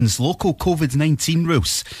local COVID-19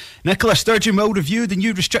 rules. Nicola Sturgeon will review the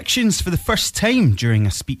new restrictions for the first time during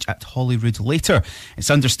a speech at Holyrood later. It's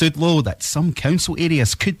understood, though, that some council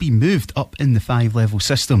areas could be moved up in the 5-level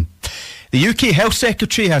system. The UK Health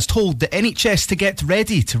Secretary has told the NHS to get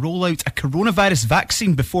ready to roll out a coronavirus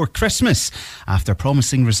vaccine before Christmas after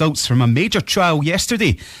promising results from a major trial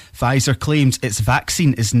yesterday. Pfizer claims its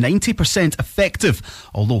vaccine is 90% effective,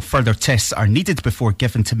 although further tests are needed before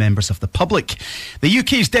given to members of the public. The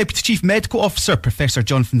UK's Deputy Chief Medical Officer, Professor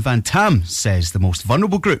Jonathan Van Tam, says the most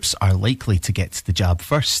vulnerable groups are likely to get the jab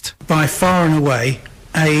first. By far and away,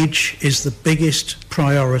 age is the biggest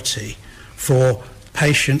priority for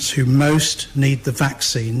patients who most need the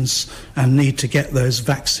vaccines and need to get those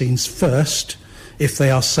vaccines first if they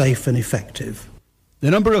are safe and effective. The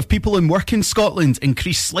number of people in work in Scotland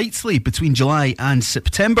increased slightly between July and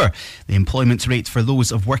September. The employment rate for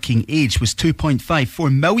those of working age was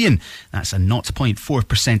 2.54 million. That's a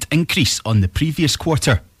 0.4% increase on the previous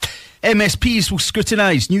quarter. MSPs will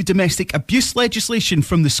scrutinise new domestic abuse legislation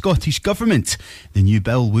from the Scottish Government. The new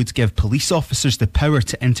bill would give police officers the power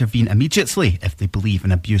to intervene immediately if they believe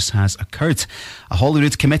an abuse has occurred. A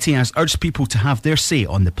Holyrood committee has urged people to have their say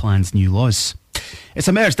on the plan's new laws. It's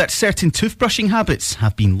emerged that certain toothbrushing habits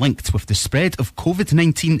have been linked with the spread of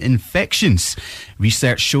COVID-19 infections.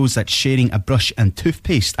 Research shows that sharing a brush and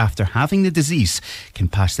toothpaste after having the disease can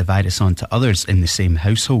pass the virus on to others in the same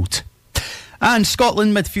household. And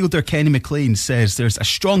Scotland midfielder Kenny McLean says there's a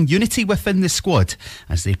strong unity within the squad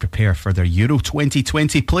as they prepare for their Euro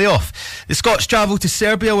 2020 playoff. The Scots travel to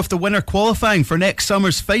Serbia with the winner qualifying for next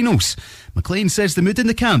summer's finals. McLean says the mood in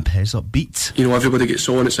the camp is upbeat. You know, everybody gets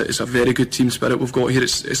on. It's a very good team spirit we've got here.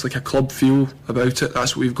 It's like a club feel about it.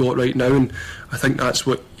 That's what we've got right now, and I think that's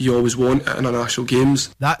what you always want at international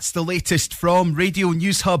games. That's the latest from Radio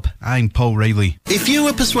News Hub. I'm Paul Riley. If you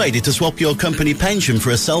were persuaded to swap your company pension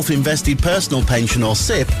for a self-invested personal pension or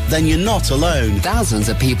SIP, then you're not alone. Thousands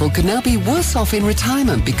of people could now be worse off in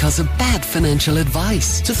retirement because of bad financial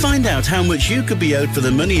advice. To find out how much you could be owed for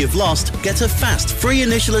the money you've lost, get a fast, free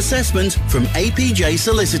initial assessment from APJ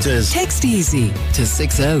Solicitors. Text EASY to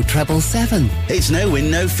 60777. It's no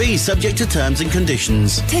win, no fee, subject to terms and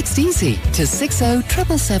conditions. Text EASY to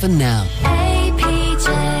 60777 now.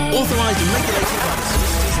 APJ. Authorised and regulated by the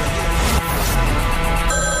Solicitors.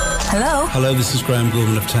 Hello? Hello, this is Graham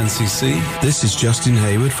Gorman of 10cc. This is Justin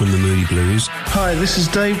Hayward from the Moody Blues. Hi, this is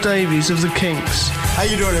Dave Davies of the Kinks. How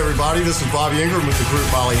you doing, everybody? This is Bobby Ingram with the group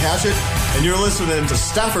Molly Hatchet, and you're listening to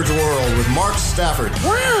Stafford's World with Mark Stafford.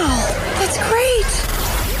 Wow, that's great.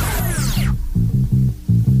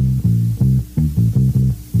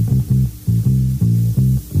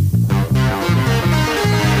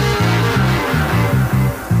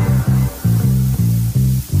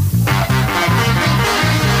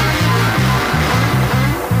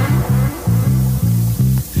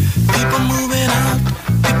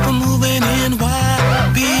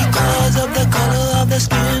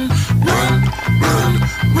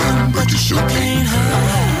 You can't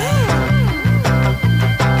hide.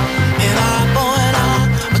 An eye for an eye,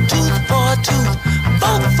 a tooth for a tooth.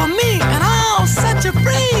 Vote for me and I'll set you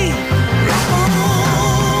free. Rap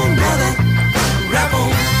on, brother, rap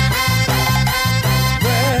on.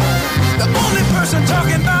 Well, the only person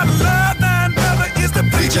talking about love, thine brother, is the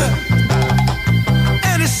preacher.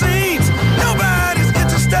 And it seems nobody's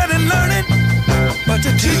interested in learning but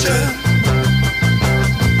the teacher.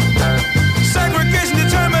 Segregation,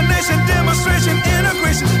 determination, demonstration,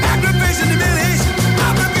 integration, aggravation, humiliation,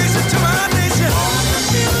 obligation to our nation.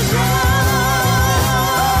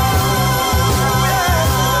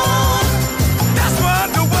 That's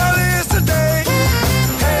what the world is today.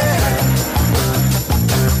 Hey.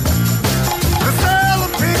 The sale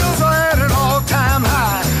of pills are at an all-time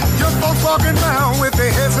high. Young folks walking around with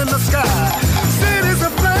their heads in the sky. Cities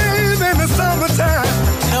aflame in the summertime.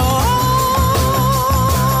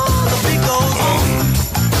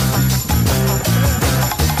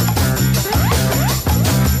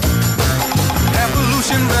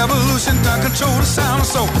 Revolution, done control the sound,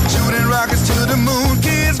 so shooting rockets to the moon,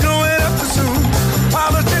 kids growing up too soon.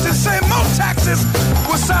 Politicians say more taxes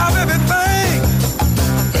will solve everything.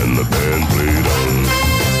 And the band played on.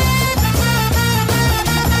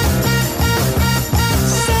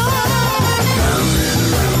 So, round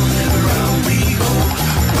and around we go.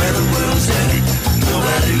 Where the world's headed,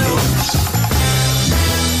 nobody knows.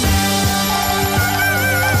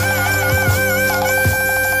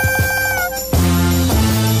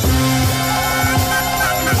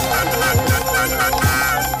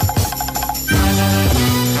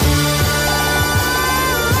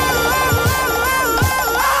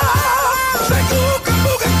 Take a look.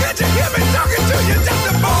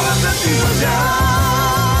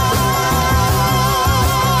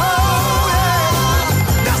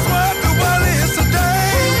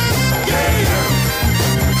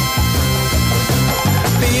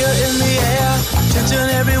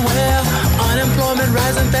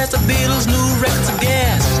 past the Beatles' new records of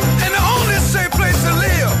gas. And the only safe place to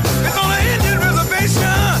live is on an Indian reservation.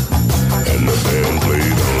 And the band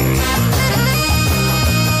played on.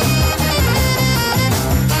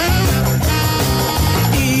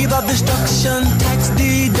 Eve of destruction, tax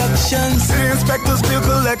deductions. City inspectors still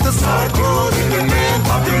collect the cyclone. Indian man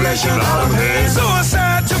population out of hand.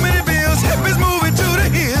 Suicide, too many bills. Hippies moving to the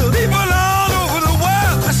hills. People all over the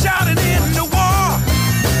world are shouting in the war.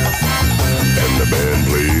 And the band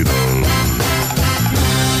played on.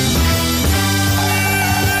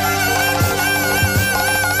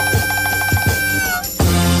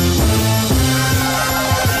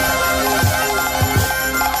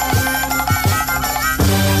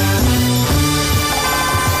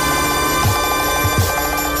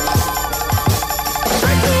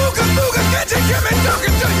 Get me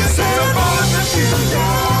talking to you, say the ballers and fusion.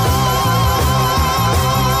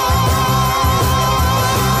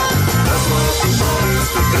 That's what the ballers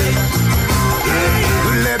today. Yeah.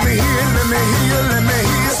 Let me hear, let me hear, let me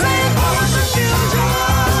hear. Say the ballers and fusion.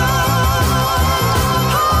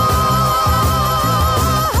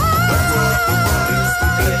 That's what the ballers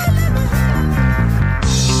today.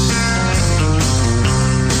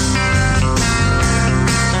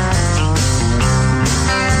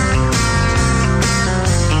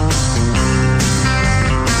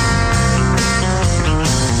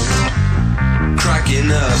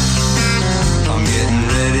 Up. I'm getting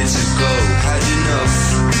ready to go. Had enough.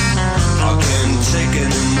 I can't take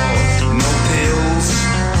any more. No pills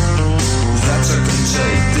that I can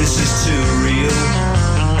take. This is too real,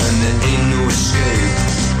 and there ain't no escape.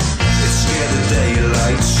 It's scared of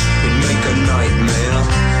daylight, would make a nightmare.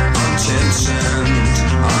 I'm tense and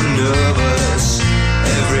I'm nervous.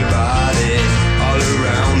 Everybody all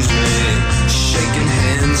around me shaking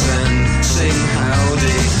hands and saying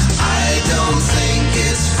howdy. I don't think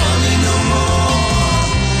it's funny no more.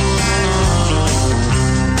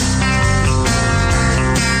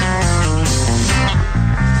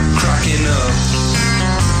 Cracking up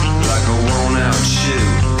like a worn-out shoe.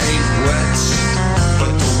 Ain't wet,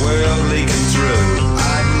 but the world leaking through.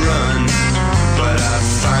 I'd run, but I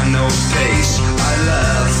find no pace. I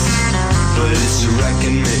laugh, but it's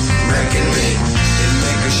wrecking me, wrecking me. It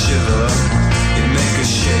make a shiver, it make a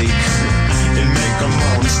shake. It make a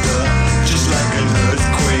monster, just like an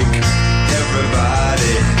earthquake.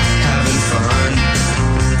 Everybody having fun.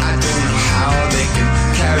 I don't know how they can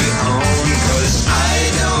carry on, 'cause I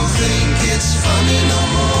don't think it's funny no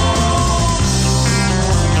more.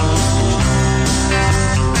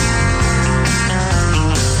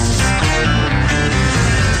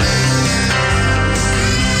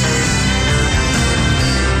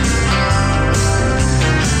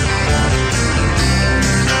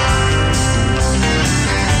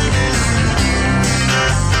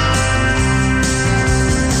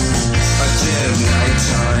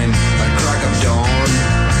 Nighttime, a crack of dawn,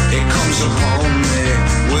 it comes upon me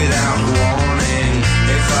without warning.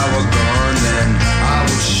 If I were gone, then I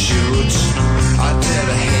would shoot. I'd tear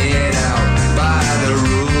the head out by the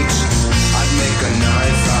roots. I'd make a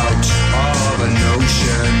knife out of an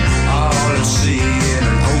ocean, all at sea in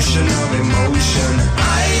an ocean of emotion.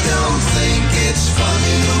 I don't think it's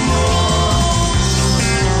funny no more.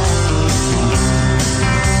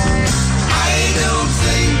 I don't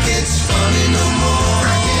think it's funny no more.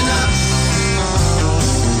 Cracking up.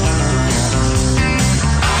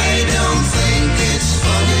 I don't think it's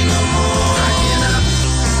funny no more. Cracking up.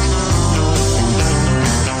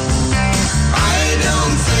 I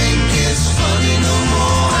don't think it's funny no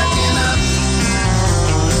more. Cracking up.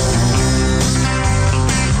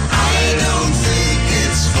 I don't think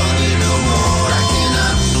it's funny no more. Cracking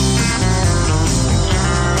up.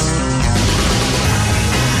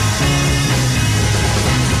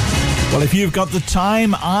 Well, if you've got the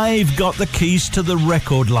time, I've got the keys to the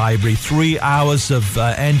record library. 3 hours of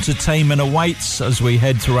entertainment awaits as we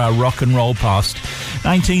head through our rock and roll past.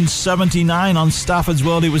 1979 on Stafford's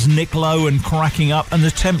World, it was Nick Lowe and Cracking Up and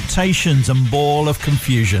the Temptations and Ball of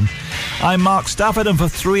Confusion. I'm Mark Stafford, and for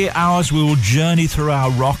 3 hours we will journey through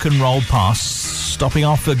our rock and roll past, stopping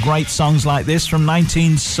off with great songs like this from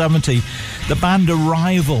 1970, the band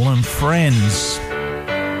Arrival and Friends.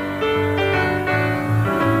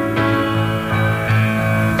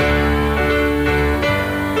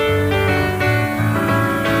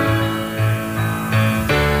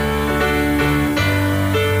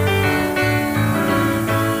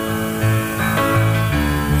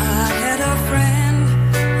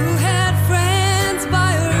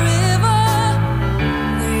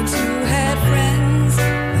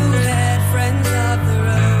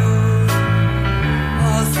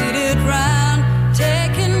 Round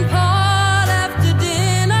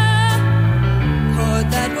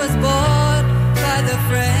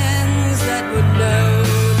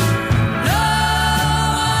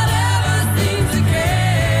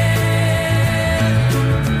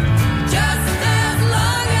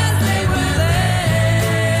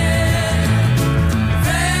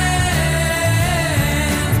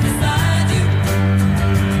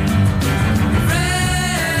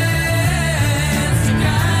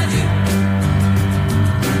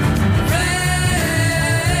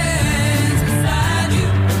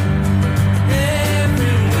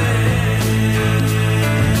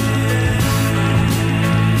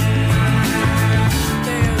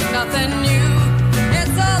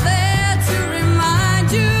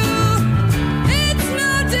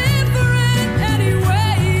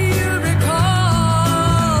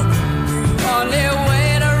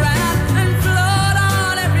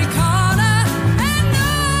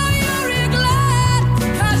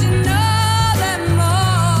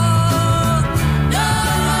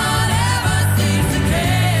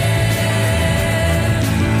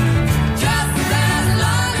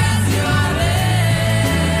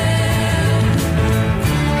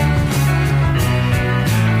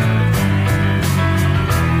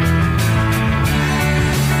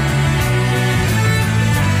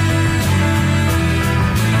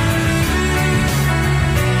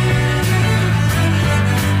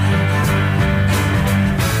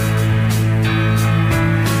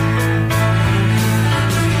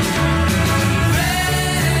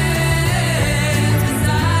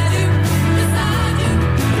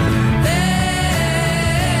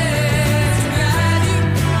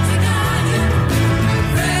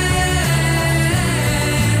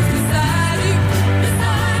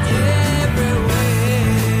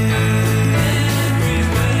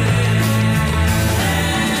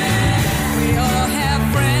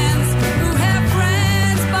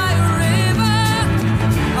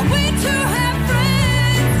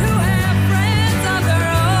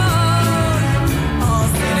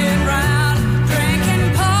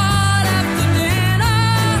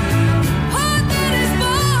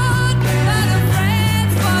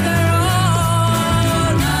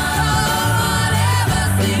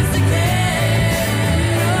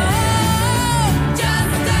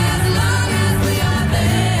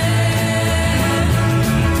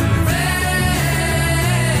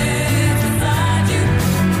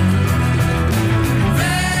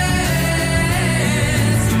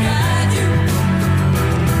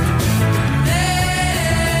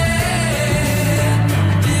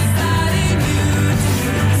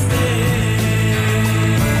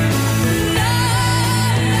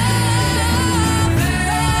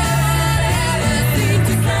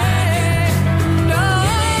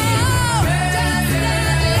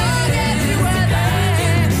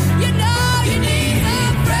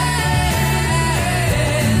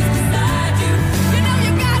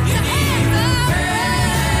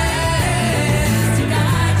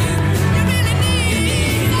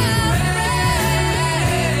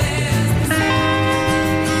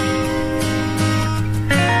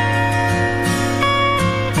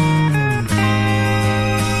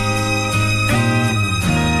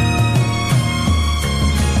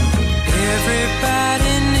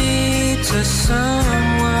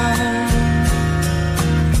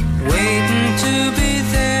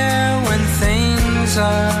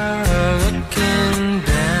are looking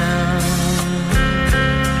down.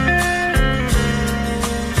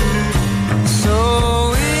 So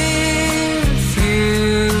if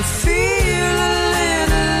you feel a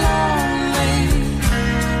little lonely,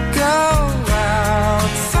 go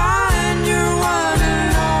out, find your one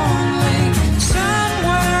and only.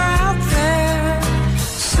 Somewhere out there,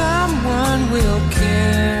 someone will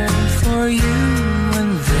care for you,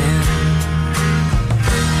 and then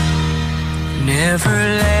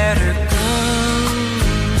never